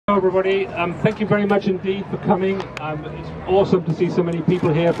Hello everybody, thank you very much indeed for coming. It's awesome to see so many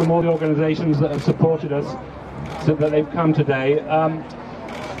people here from all the organisations that have supported us so that they've come today.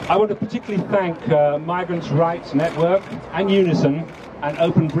 I want to particularly thank Migrants' Rights Network and Unison and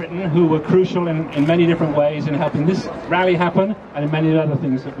Open Britain, who were crucial in many different ways in helping this rally happen and in many other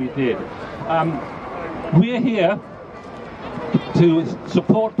things that we did. We're here to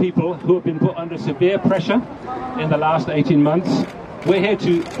support people who have been put under severe pressure in the last 18 months. We're here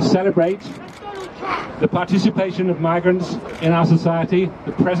to celebrate the participation of migrants in our society,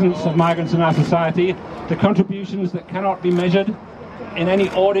 the presence of migrants in our society, the contributions that cannot be measured in any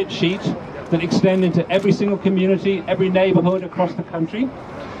audit sheet that extend into every single community, every neighbourhood across the country.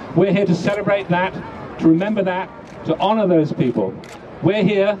 We're here to celebrate that, to remember that, to honour those people. We're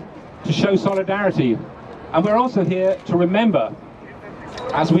here to show solidarity, and we're also here to remember,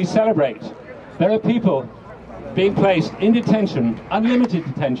 as we celebrate, there are people being placed in detention, unlimited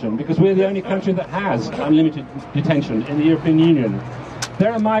detention, because we're the only country that has unlimited detention in the European Union.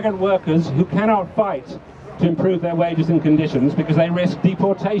 There are migrant workers who cannot fight to improve their wages and conditions because they risk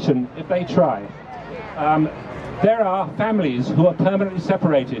deportation if they try. There are families who are permanently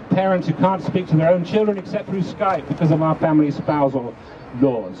separated, parents who can't speak to their own children except through Skype because of our family spousal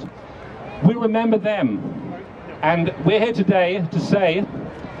laws. We remember them, and we're here today to say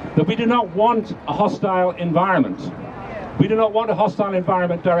that we do not want a hostile environment. We do not want a hostile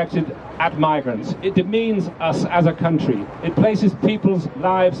environment directed at migrants. It demeans us as a country. It places people's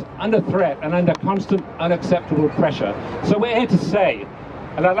lives under threat and under constant unacceptable pressure. So we're here to say,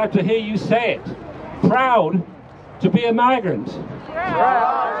 and I'd like to hear you say it, proud to be a migrant.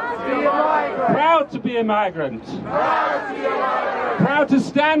 Proud to be a migrant. Proud to be a migrant. Proud to be a migrant. Proud to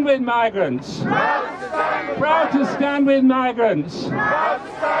stand with migrants. Proud to stand with Proud to stand with migrants. Proud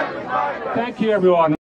to stand with migrants. Thank you, everyone.